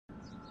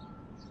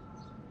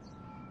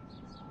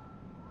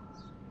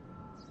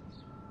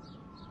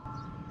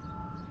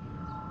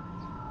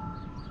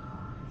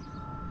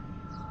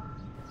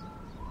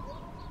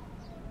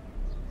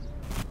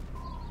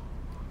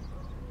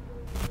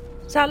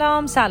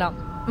سلام.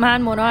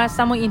 من مونه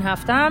هستم و این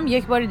هفتم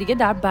یک بار دیگه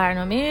در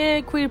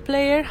برنامه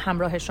کوییرپلیر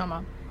همراه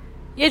شما.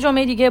 یه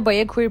جمعه دیگه با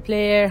یک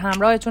کوییرپلیر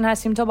همراهتون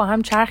هستیم تا با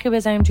هم چرخی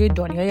بزنیم توی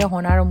دنیای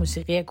هنر و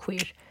موسیقی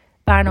کویر.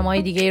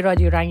 برنامه‌های دیگه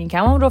رادیورنگین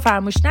کمان رو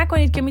فراموش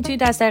نکنید که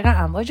میتونید از طریق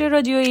امواج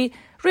رادیویی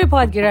روی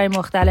پادگیرهای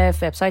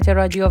مختلف، وبسایت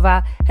رادیو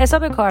و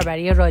حساب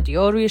کاربری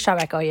رادیو روی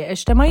شبکه‌های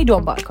اجتماعی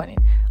دنبال کنید.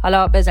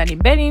 حالا بزنیم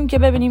بریم که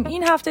ببینیم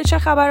این هفته چه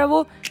خبره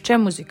و چه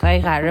موزیکایی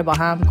قراره با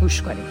هم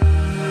گوش کنیم.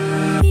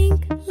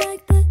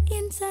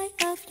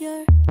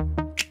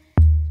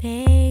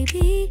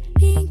 Baby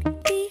pink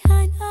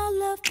behind all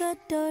of the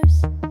doors.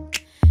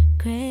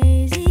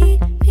 Crazy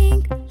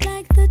pink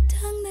like the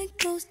tongue that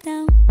goes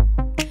down.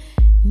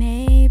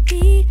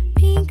 Maybe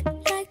pink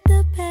like the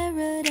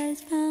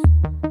paradise found.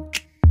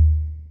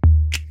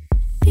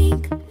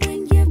 Pink when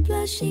you're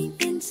blushing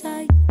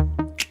inside.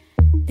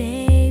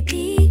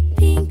 Baby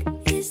pink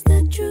is the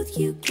truth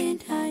you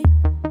can't hide.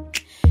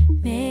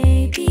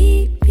 Maybe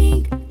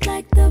pink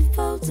like the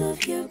folds of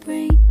your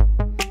brain.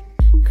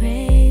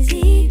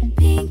 Crazy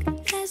pink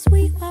as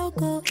we all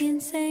go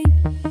insane.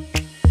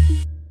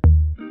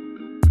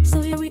 So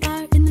here we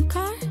are in the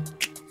car,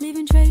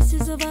 leaving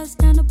traces of us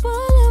down the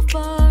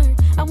boulevard.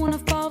 I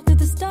wanna fall through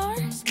the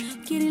stars,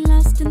 getting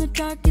lost in the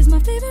dark is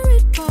my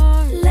favorite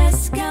part.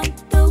 Let's count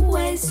the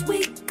ways we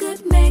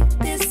could make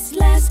this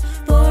last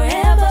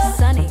forever.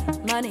 Sunny,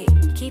 money,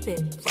 keep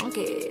it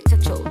funky,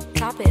 touch your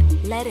top it,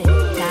 let it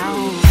down.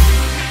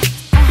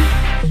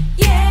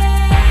 Yeah.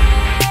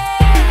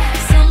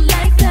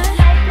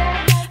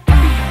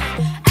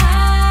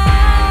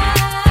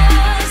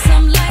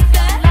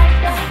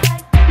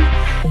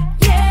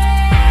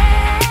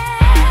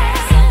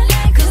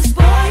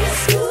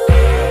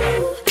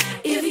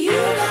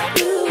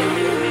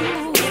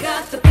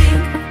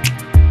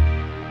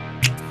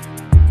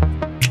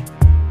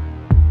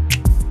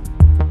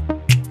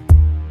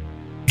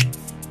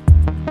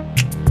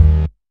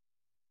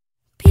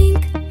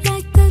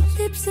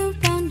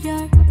 Around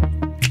your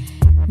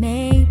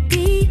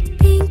maybe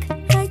pink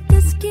like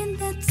the skin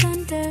that's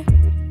under.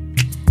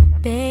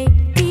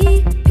 Baby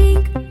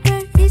pink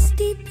where it's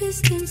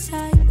deepest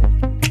inside.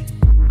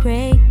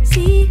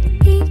 Crazy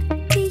pink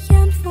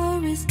beyond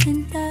forest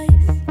and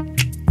dice.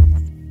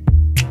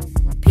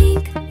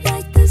 Pink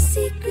like the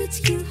secrets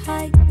you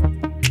hide.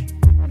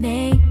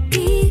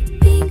 Maybe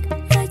pink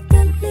like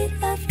the lid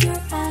of your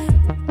eye.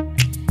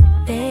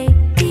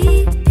 Baby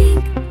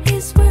pink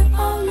is where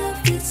all of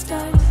it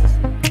starts.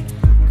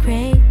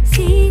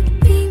 Crazy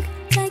pink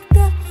like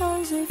the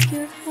holes of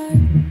your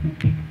heart.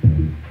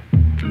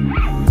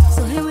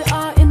 So here we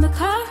are in the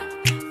car,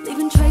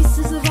 leaving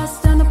traces of us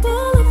down the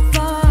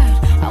boulevard.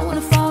 I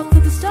wanna fall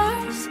through the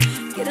stars,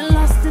 getting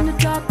lost in the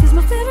dark is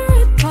my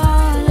favorite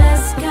part.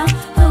 Let's count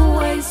the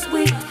ways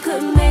we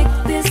could make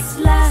this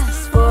last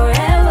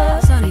forever.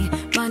 Sunny,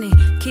 money,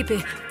 keep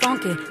it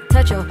funky,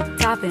 touch your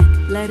top and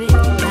let it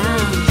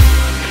down.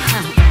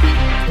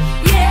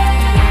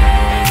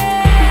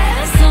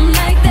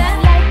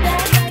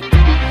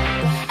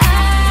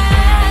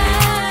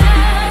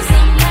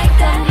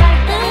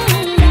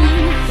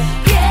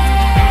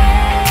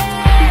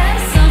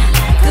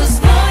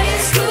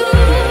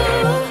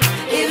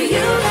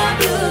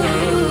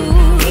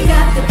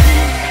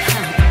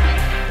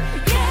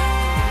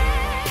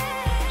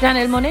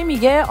 مونه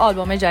میگه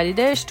آلبوم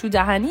جدیدش تو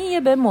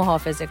دهنیه به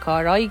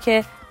محافظه‌کارایی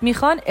که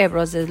میخوان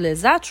ابراز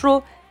لذت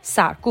رو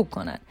سرکوب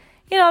کنن.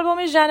 این آلبوم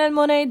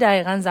مونه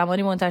دقیقاً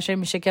زمانی منتشر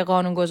میشه که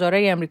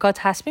قانونگذارای امریکا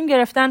تصمیم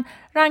گرفتن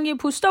رنگین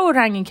پوستا و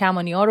رنگین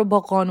کمانی ها رو با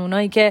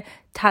قانونایی که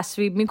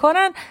تصویب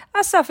میکنن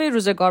از صفحه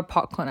روزگار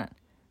پاک کنن.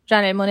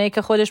 مونه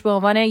که خودش به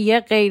عنوان یه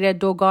غیر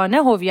دوگانه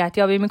هویت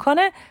یابی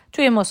میکنه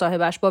توی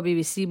مصاحبهش با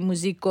BBC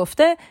موزیک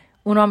گفته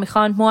اونا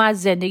میخوان ما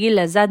از زندگی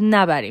لذت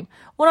نبریم.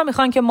 اونا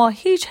میخوان که ما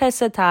هیچ حس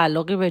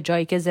تعلقی به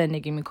جایی که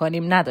زندگی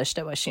میکنیم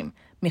نداشته باشیم.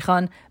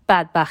 میخوان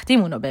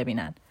بدبختیمونو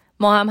ببینن.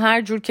 ما هم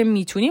هر جور که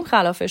میتونیم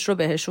خلافش رو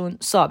بهشون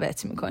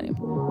ثابت میکنیم.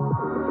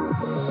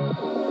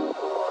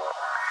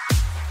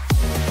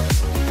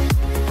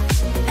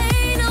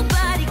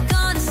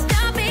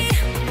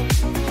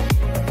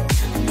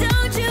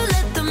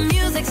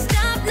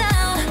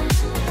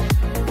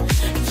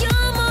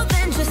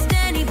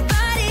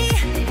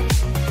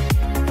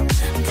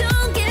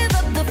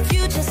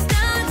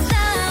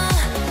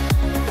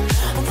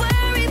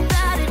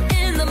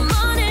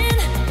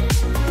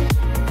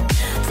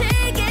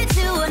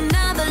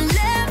 Another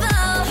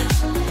level.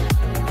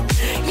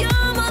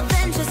 You're more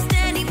than just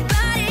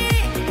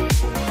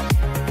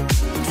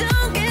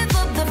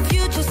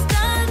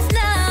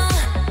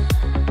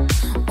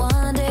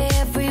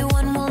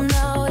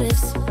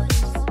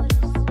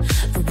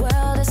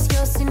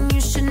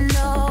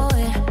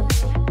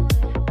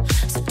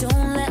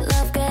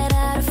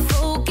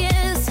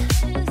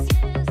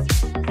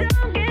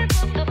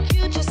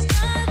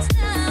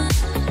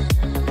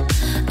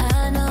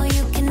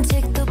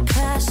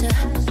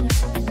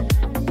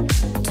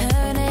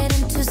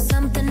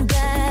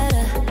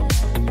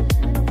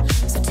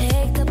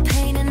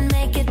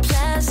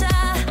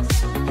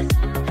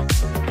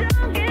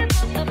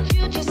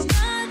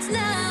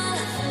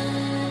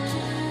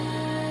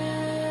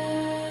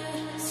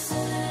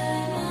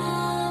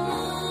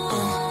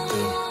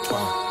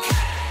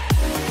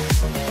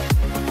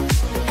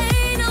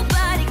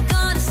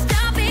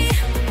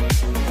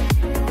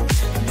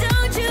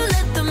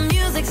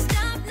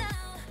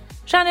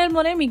ژانل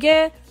مونه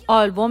میگه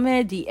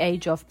آلبوم The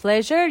Age of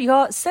Pleasure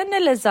یا سن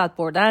لذت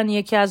بردن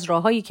یکی از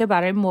راهایی که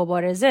برای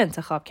مبارزه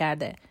انتخاب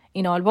کرده.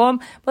 این آلبوم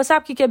با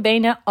سبکی که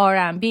بین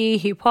R&B،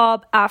 هیپ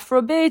هاپ،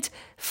 افروبیت،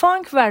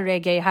 فانک و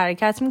رگی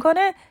حرکت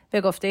میکنه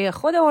به گفته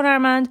خود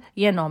هنرمند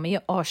یه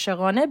نامه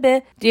عاشقانه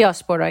به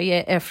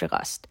دیاسپورای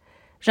افریقاست.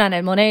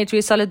 ژانل مونه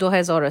توی سال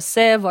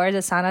 2003 وارد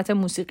صنعت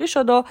موسیقی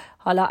شد و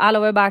حالا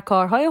علاوه بر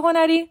کارهای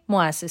هنری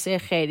مؤسسه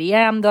خیریه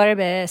هم داره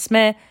به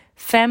اسم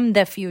Femme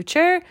the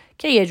Future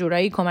که یه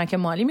جورایی کمک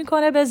مالی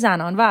میکنه به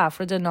زنان و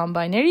افراد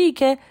نانباینری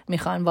که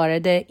میخوان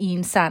وارد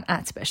این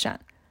صنعت بشن.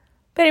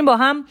 بریم با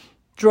هم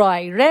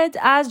Dry Red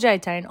از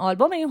جدیدترین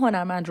آلبوم این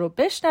هنرمند رو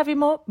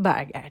بشنویم و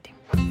برگردیم.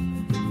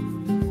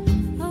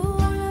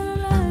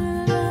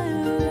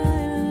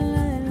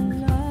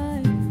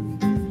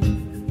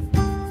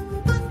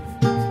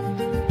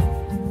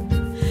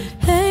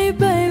 Hey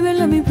baby,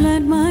 let me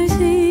plant my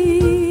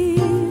seed.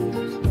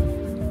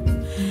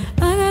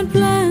 I got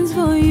plans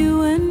for you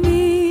and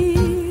me.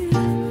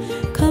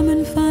 Come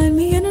and find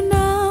me in an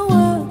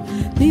hour.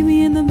 Meet me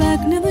in the back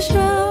near the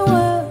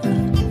shower.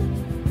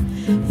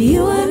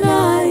 You and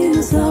I in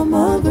the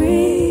summer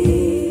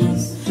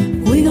breeze.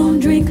 We gon'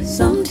 drink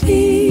some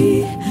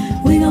tea.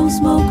 We gon'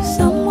 smoke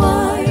some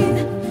wine.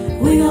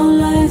 We gon'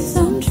 light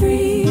some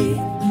tree.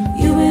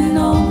 You been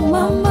on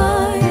my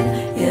mind.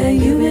 Yeah,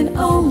 you been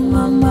on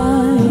my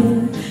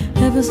mind.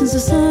 Ever since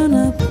the sun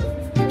up.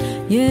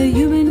 Yeah,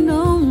 you been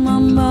on my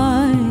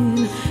mind.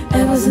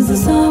 Ever since the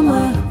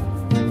summer.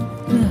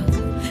 Yeah.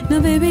 Now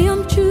baby,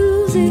 I'm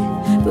choosy.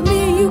 But me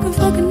and you can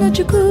fuck in the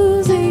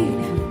jacuzzi.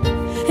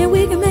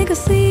 We can make a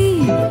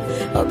scene,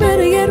 or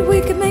better yet, we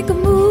can make a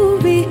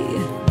movie.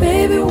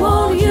 Baby,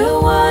 won't you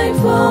wine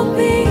for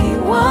me,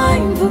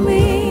 wine for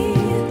me?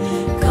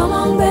 Come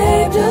on,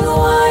 babe, just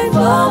wine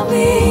for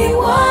me,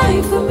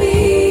 wine for me.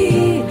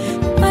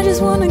 I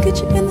just wanna get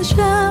you in the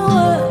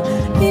shower,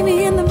 meet me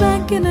in the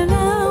back in an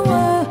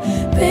hour.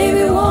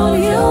 Baby, won't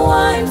you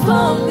wine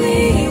for me,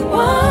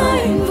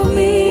 wine for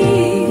me?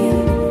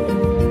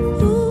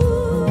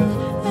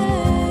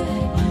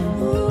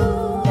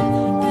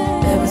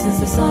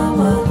 Since the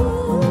summer,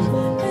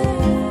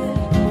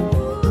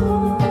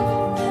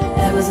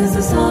 ever since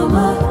the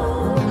summer,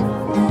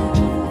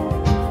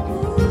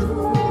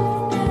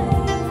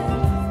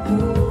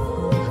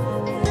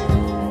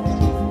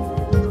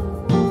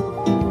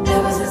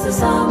 ever since the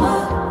summer.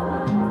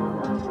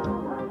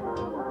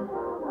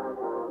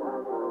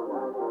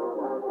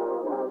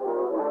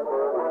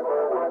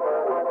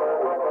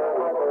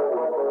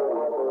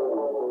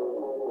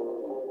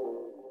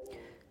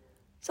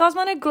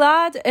 سازمان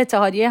گلاد،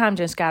 اتحادیه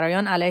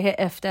همجنسگرايان علیه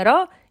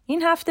افترا،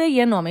 این هفته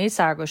یه نامه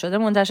سرگشاده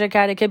منتشر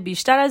کرده که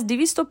بیشتر از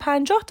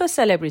 250 تا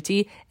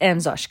سلبریتی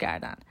امضاش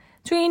کردن.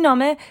 توی این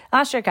نامه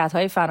از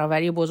شرکت‌های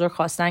فناوری بزرگ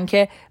خواستن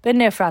که به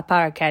نفرت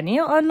پراکنی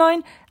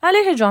آنلاین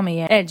علیه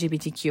جامعه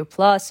LGBTQ+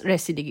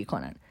 رسیدگی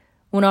کنن.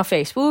 اونا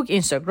فیسبوک،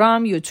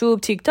 اینستاگرام، یوتیوب،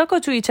 تیک تاک و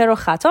توییتر رو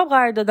خطاب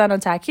قرار دادن و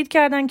تاکید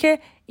کردن که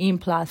این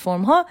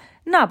پلتفرم‌ها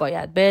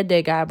نباید به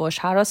دگرباش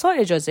هراس‌ها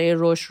اجازه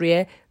رشد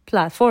روی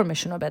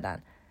پلتفرمشون رو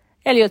بدن.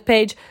 الیوت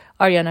پیج،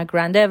 آریانا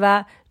گرانده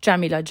و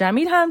جمیلا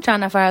جمیل هم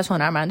چند نفر از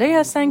هنرمندایی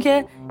هستن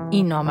که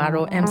این نامه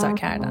رو امضا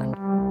کردن.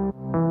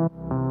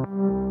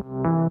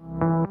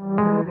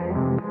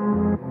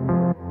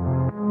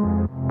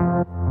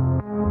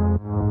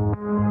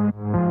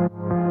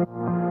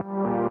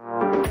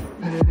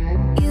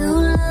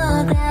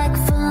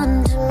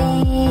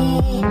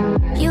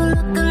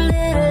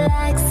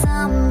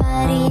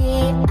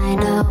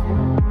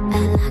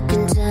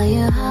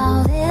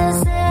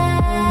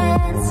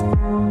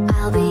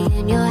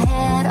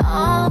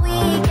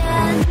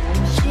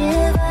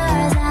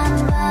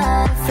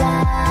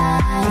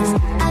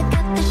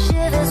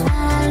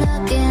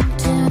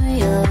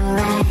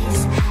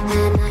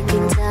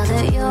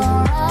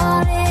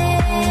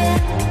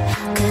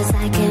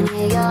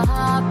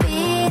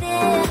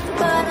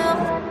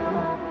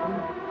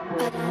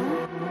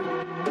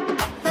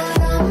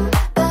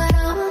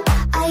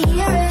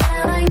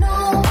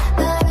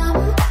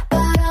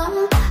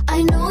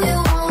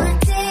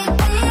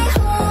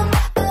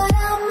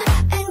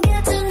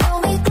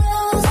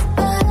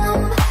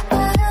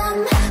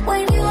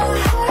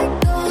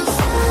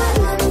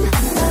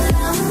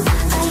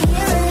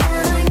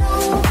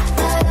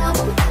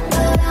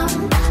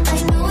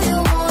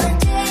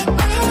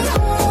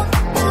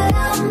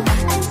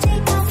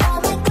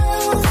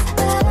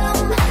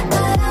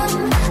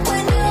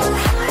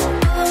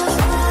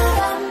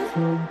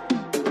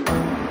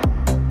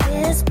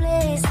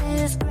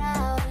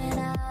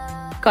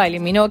 کایلی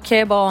مینوگ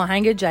که با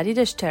آهنگ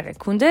جدیدش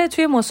ترکونده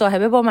توی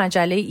مصاحبه با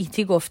مجله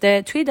ایتی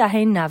گفته توی دهه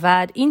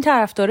 90 این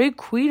طرفدارای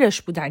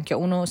کویرش بودن که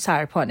اونو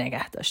سرپا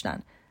نگه داشتن.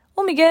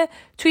 اون میگه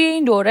توی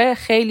این دوره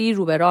خیلی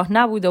رو به راه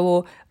نبوده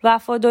و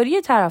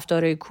وفاداری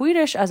طرفدارای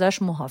کویرش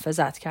ازش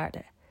محافظت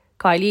کرده.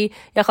 کایلی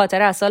یه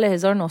خاطره از سال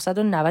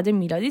 1990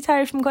 میلادی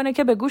تعریف میکنه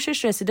که به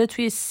گوشش رسیده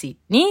توی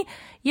سیدنی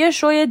یه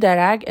شوی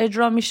درگ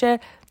اجرا میشه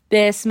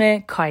به اسم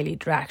کایلی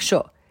درگ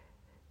شو.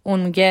 اون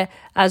میگه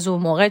از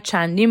اون موقع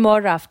چندین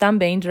بار رفتم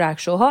به این درگ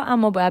شوها،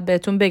 اما باید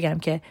بهتون بگم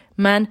که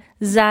من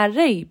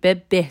ذره‌ای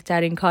به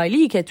بهترین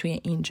کایلی که توی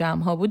این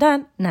جمع‌ها بودن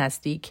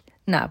نزدیک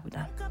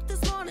نبودم.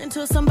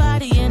 To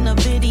somebody in a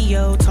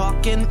video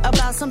talking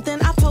about something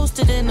I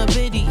posted in a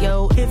video.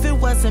 If it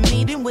wasn't me,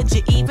 then would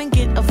you even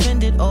get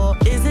offended? Or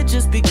is it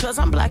just because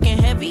I'm black and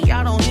heavy?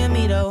 Y'all don't hear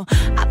me though.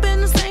 I've been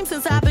the same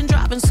since I've been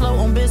dropping slow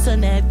on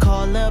Bissonnet.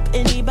 Call up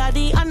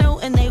anybody I know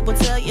and they will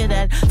tell you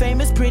that fame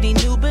is pretty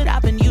new, but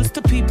I've been used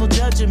to people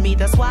judging me.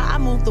 That's why I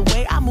move the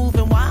way I move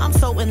and why I'm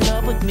so in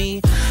love with me.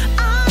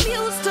 I'm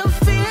used to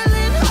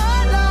feeling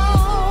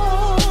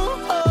alone.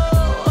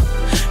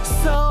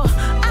 So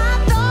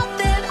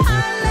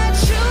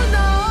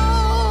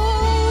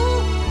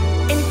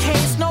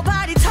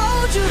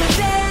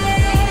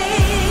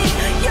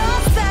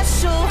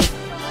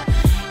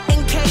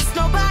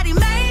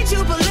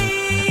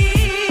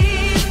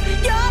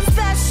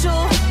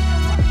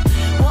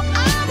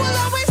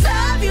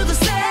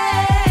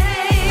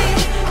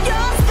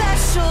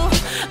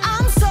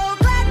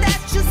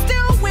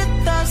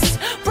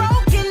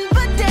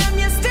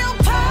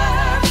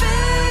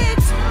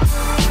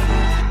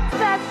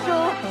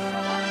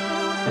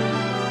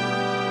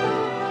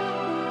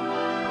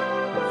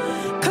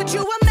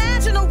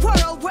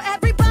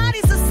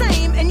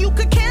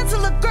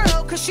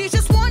she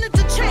just wanted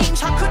to change.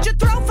 How could you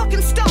throw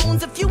fucking stones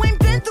if you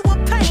ain't been through a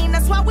pain?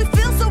 That's why we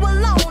feel so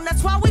alone.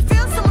 That's why we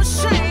feel so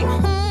ashamed.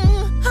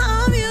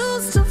 I'm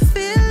used to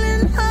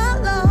feeling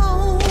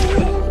alone.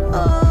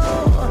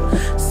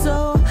 So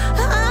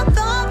I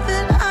thought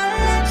that I'd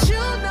let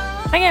you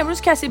know. اگه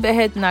امروز کسی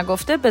بهت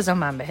نگفته بذار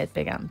من بهت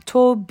بگم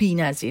تو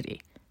بی‌نظیری.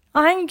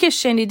 آهنگی که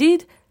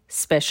شنیدید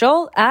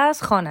سپیشال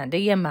از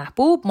خواننده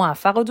محبوب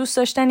موفق و دوست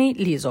داشتنی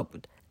لیزو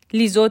بود.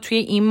 لیزو توی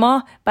این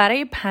ماه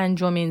برای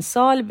 5مین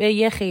سال به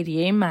یه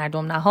خیریه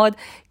مردم نهاد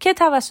که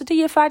توسط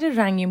یه فرد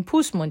رنگین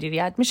پوست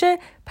مدیریت میشه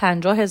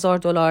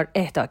 $50,000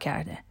 اهدا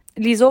کرده.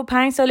 لیزو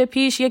 5 سال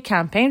پیش یه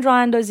کمپین راه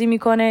اندازی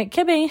میکنه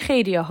که به این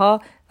خیریه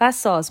ها و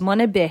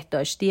سازمان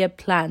بهداشتی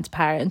پلنت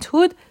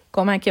پرنتهود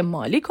کمک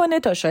مالی کنه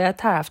تا شاید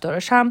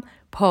طرفداراش هم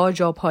پا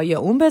جا پای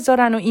اون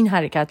بذارن و این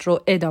حرکت رو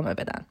ادامه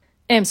بدن.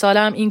 امسال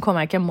هم این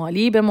کمک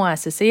مالی به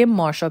مؤسسه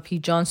مارشا پی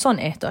جانسون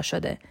اهدا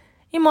شده.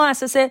 این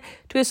مؤسسه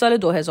توی سال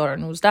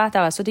 2019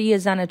 توسط یه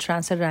زن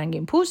ترنس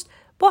رنگین پوست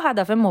با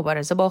هدف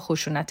مبارزه با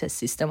خشونت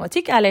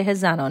سیستماتیک علیه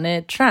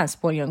زنان ترنس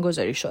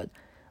بنیانگذاری شد.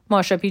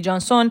 مارشا پی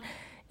جانسون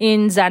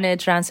این زن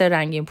ترنس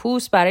رنگین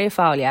پوست برای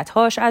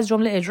فعالیت‌هاش از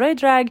جمله اجرای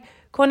درگ،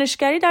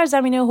 کنشگری در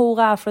زمینه حقوق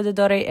افراد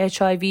دارای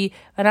HIV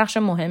و نقش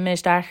مهمش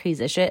در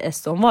خیزش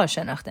استونوال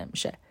شناخته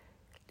میشه.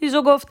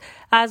 لیزو گفت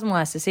از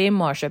مؤسسه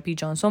مارشا پی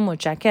جانسون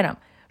متشکرم.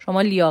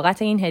 شما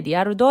لیاقت این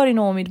هدیه رو دارین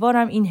و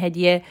امیدوارم این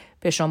هدیه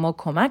به شما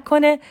کمک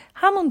کنه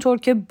همونطور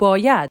که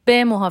باید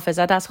به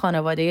محافظت از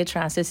خانواده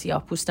ترنس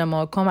سیاه‌پوست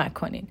ما کمک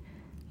کنین.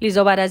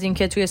 لیزا بعد از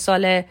اینکه توی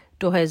سال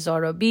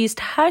 2020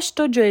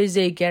 8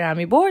 جایزه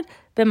گرمی برد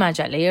به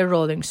مجله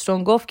رولینگ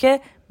استون گفت که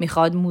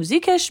میخواد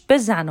موزیکش به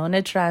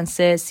زنان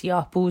ترنس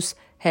سیاه‌پوست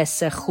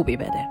حس خوبی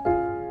بده.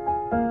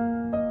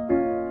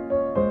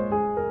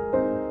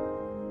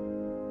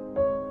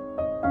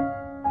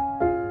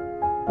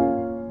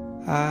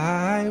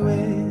 I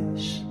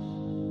wish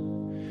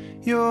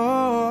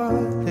your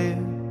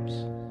lips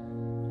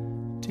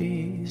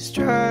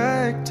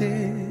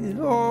distracted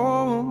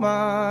all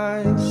my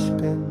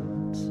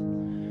spins,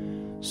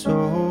 so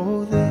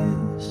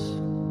this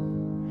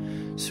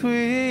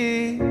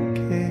sweet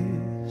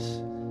kiss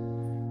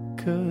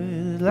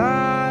could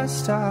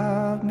last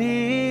a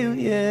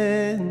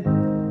million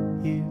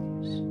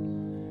years.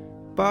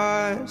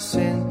 But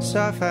since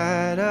I've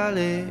had a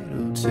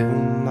little too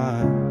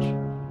much,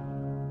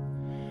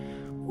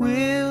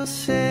 we'll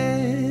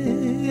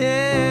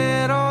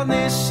sit on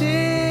this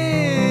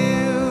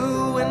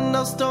hill and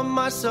I'll stop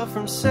myself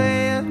from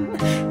saying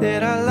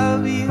that I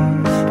love you,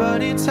 but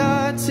it's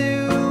hard to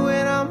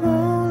when I'm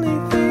only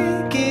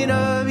thinking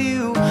of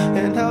you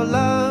and how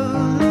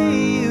lovely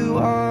you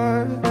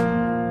are.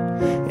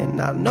 And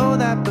I know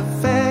that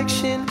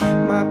perfection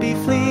might be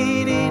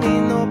fleeting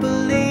and not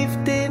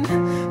believed in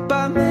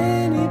by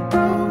many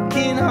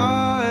broken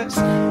hearts,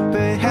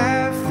 but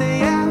have they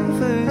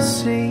ever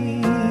seen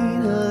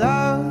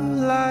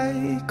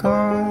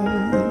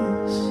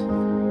ours?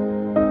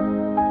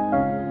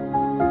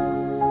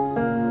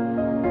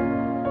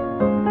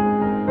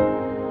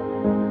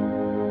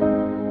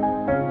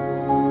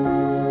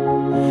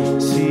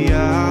 See, I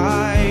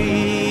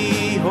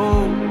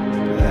hope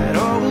that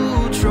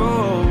old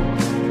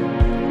trope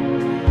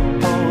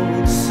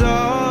holds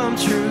some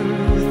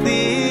truth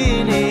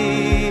in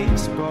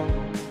its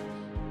bones.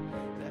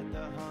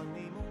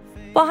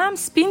 با هم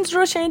سپینز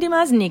رو شنیدیم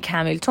از نیک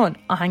همیلتون،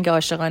 آهنگ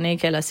عاشقانه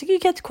کلاسیکی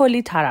که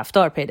کلی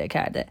طرفدار پیدا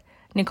کرده.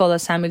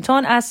 نیکولاس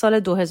همیلتون از سال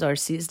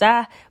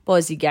 2013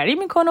 بازیگری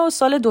میکنه و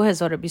سال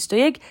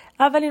 2021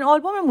 اولین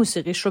آلبوم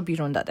موسیقیش رو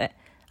بیرون داده.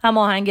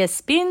 اما آهنگ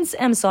سپینز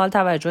امسال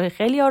توجه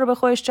خیلی‌ها رو به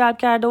خودش جلب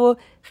کرده و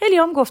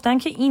خیلی‌ها هم گفتن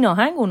که این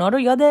آهنگ اونا رو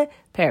یاد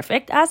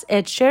پرفکت از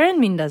اد شیرن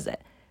میندازه.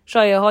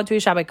 شایعه‌ها توی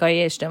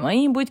شبکه‌های اجتماعی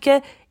این بود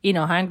که این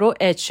آهنگ رو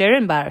اد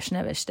شیرین براش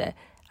نوشته،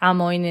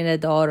 اما این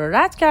ادعا رو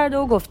رد کرده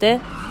و گفته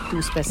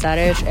دوست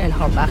پسرش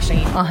الهام بخش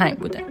این آهنگ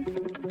بوده.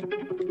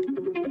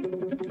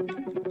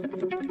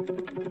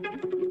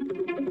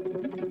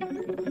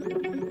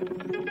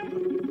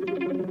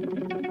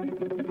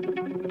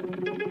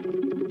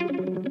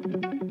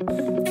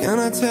 Can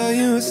I tell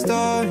you a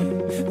story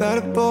about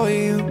a boy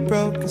who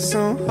broke his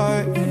own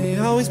heart and he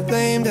always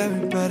blamed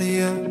everybody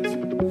else,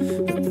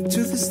 but the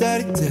truth is that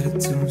he did it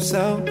to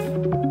himself.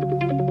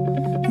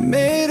 He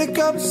made a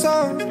couple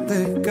songs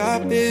that got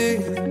big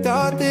and he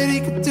thought that he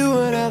could do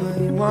whatever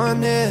he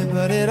wanted,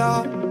 but it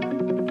all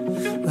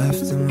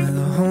left him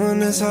with a hole in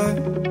his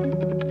heart.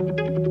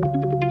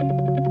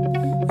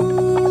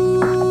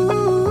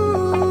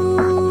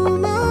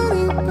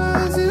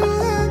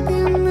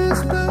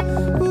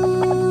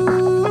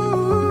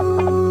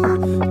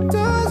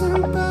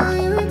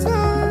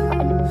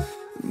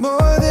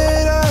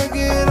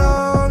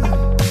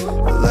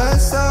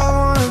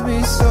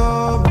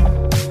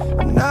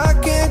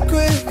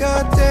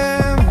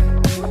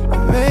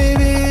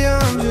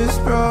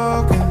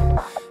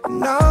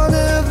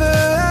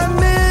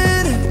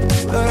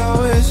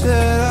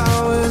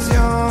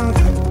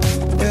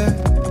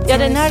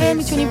 یاد نره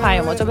میتونی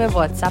پیاماتو به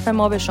واتساپ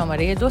ما به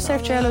شماره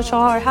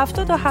 2044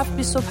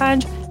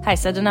 7725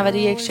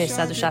 891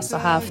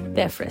 667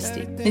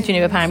 بفرستی. میتونی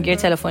به پیامگیر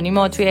تلفنی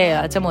ما توی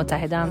ایالات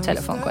متحده هم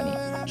تلفن کنی.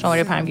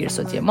 شماره پیامگیر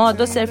صوتی ما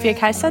 201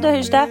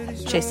 818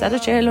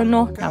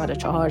 649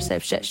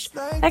 9406.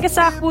 اگه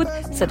سخت بود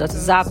صداتو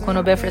ضبط کن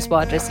و بفرست با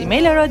آدرس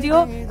ایمیل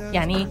رادیو،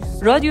 یعنی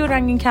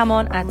رادیورنگین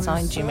کمان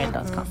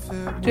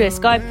 @gmail.com. توی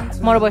اسکایپ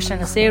ما رو با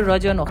شناسه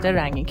رادیو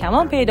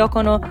کمان پیدا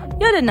کن و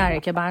یاد نره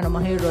که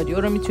برنامه‌های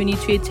رادیو رو میتونی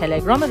توی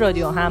تلگرام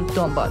رادیو هم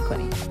دنبال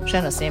کنی.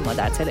 شناسه ما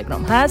در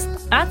تلگرام هست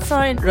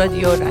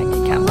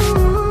 @رادیورنگین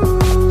کمان.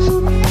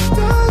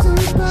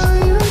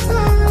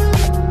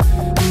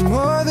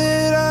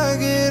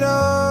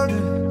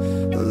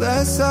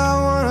 Less I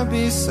wanna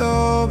be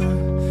sober,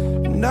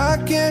 and I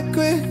can't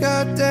quit,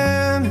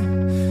 goddamn it.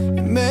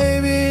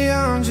 Maybe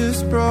I'm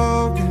just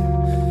broken,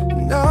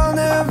 and I'll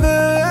never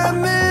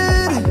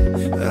admit it,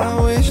 but I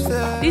wish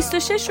that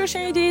 26 رو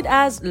شنیدید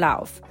از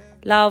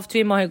لاف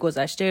توی ماه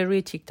گذشته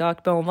روی تیک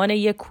تاک به عنوان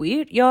یک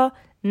کویر یا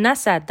نه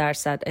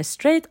 100%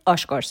 استریت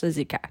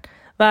آشکارسازی کرد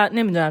و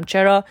نمیدونم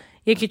چرا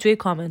یکی توی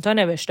کامنت ها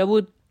نوشته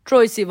بود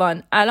تروی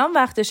سیوان الان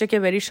وقتشه که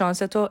بری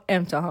شانستو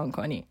امتحان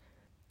کنی.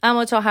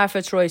 اما تا حرف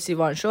تروی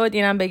سیوان شد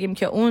اینم بگیم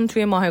که اون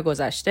توی ماه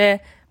گذشته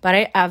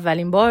برای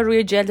اولین بار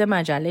روی جلد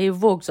مجله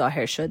ووگ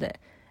ظاهر شده.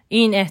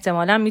 این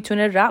احتمالاً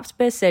میتونه ربط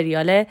به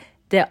سریال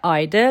The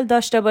Idol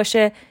داشته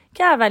باشه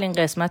که اولین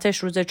قسمتش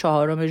روز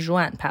 4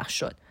 ژوئن پخش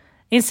شد.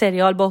 این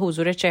سریال با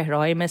حضور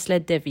چهره‌های مثل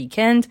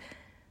دویست،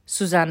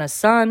 سوزان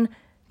سان،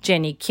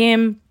 جنی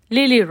کیم،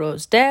 لیلی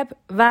روز دب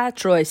و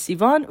تروی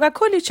سیوان و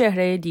کلی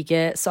چهره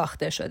دیگه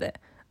ساخته شده.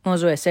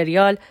 موضوع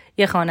سریال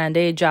یه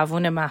خواننده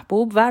جوان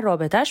محبوب و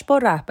رابطش با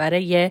رهبر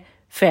یه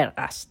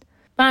فرقه است.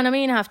 برنامه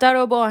این هفته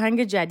رو با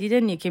آهنگ جدید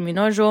نیکی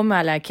میناژ و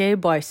ملکه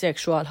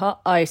بایسکشوال ها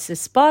آیس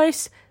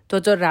اسپایس،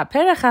 دو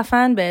رپر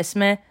خفن به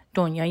اسم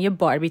دنیای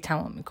باربی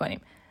تمام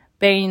میکنیم.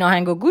 به این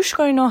آهنگو گوش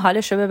کنین و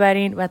حالشو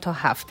ببرین و تا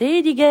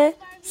هفته دیگه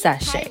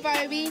سشه.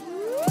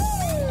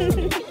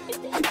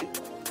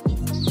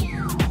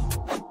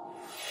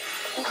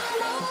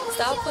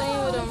 Stop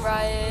playing with him,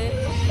 Riot.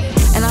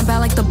 And I'm bad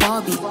like the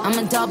Barbie. I'm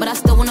a doll, but I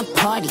still wanna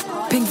party.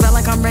 Pink felt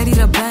like I'm ready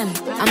to bend.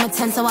 I'm a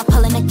 10, so I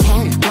pull in a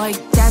Ken. Like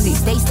Jazzy,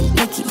 Stacy,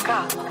 Nikki.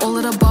 All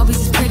of the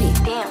Barbies is pretty.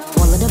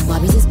 All of the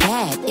Barbies is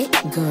bad. It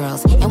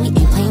girls, and we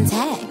ain't playing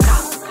tag.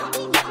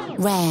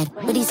 Rad,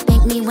 but he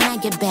spank me when I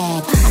get bad.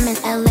 I'm in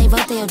LA,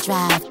 Rodeo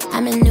Drive.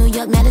 I'm in New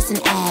York, Madison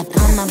Ave.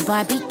 I'm a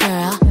Barbie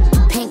girl.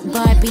 Pink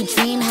Barbie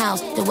dream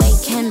house. The way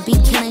Ken be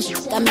killing shit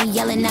got me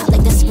yelling out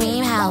like the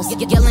Scream House.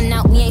 Yelling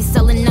out, we ain't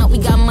selling out. We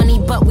got money,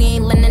 but we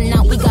ain't lending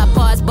out. We got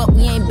bars, but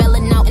we ain't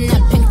belling out. In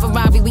that pink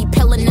Ferrari, we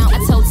pillin' out. I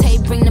told Tay,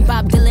 bring the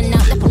Bob Dylan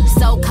out. That poop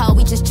so cold,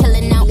 we just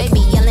chillin' out.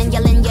 Baby, yelling,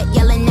 yet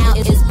yelling out.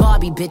 It's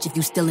Barbie, bitch, if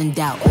you still in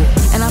doubt.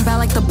 And I'm bad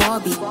like the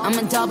Barbie. I'm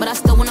a doll, but I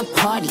still wanna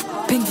party.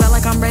 Pink felt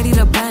like I'm ready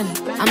to bend.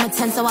 I'm a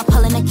 10, so I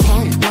pull in a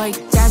Ken. Like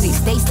Jazzy,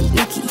 Stacy,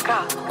 Nikki.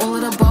 All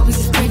of the Barbies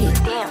is pretty.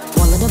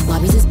 All of the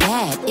Barbies is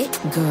bad. It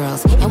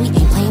girls, and we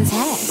ain't playing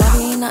tag.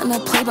 Barbie ain't nothing to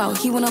play about.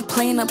 He wanna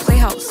play in a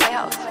playhouse.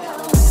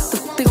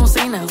 They gon'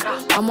 say now.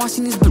 I'm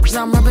watching these bitches,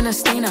 I'm rubbing a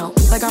stain out.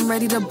 Like I'm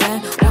ready to bend.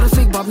 All the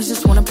fake Barbies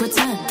just wanna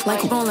pretend. Like,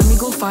 hold on, let me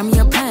go find me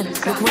a pen.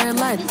 Look where it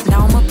led. Now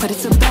I'ma put it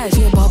to bed.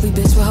 She a Barbie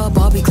bitch with her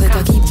Barbie click.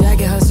 I keep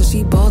dragging her so she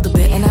bald a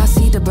bit. And I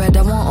see the bread,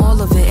 I want all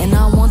of it. And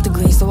I want the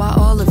green, so I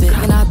all of it.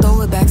 And I throw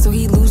it back so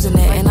he losing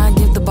it. And I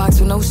give the box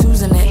with no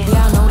shoes in it.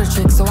 Yeah, I know the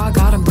trick, so I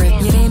got him brick.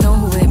 Yeah, they know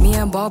who it, me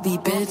and Barbie,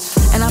 bitch.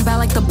 And I'm bad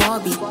like the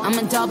Barbie. I'm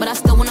a doll, but I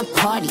still wanna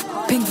party.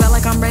 Pink felt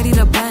like I'm ready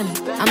to bend.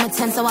 I'm a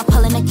 10, so I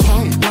pull in a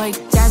Ken. Like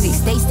Jazzy,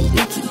 Stacy,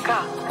 Nikki.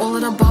 All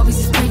of the Barbies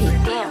is pretty.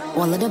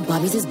 All of the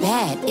Barbies is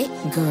bad. It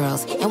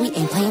girls, and we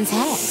ain't playing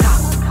tag.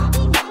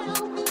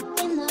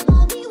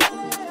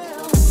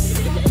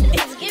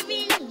 It's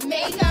giving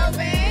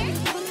makeover.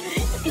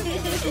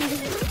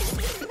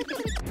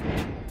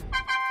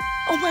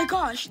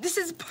 gosh, this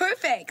is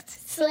perfect.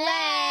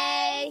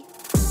 Slay!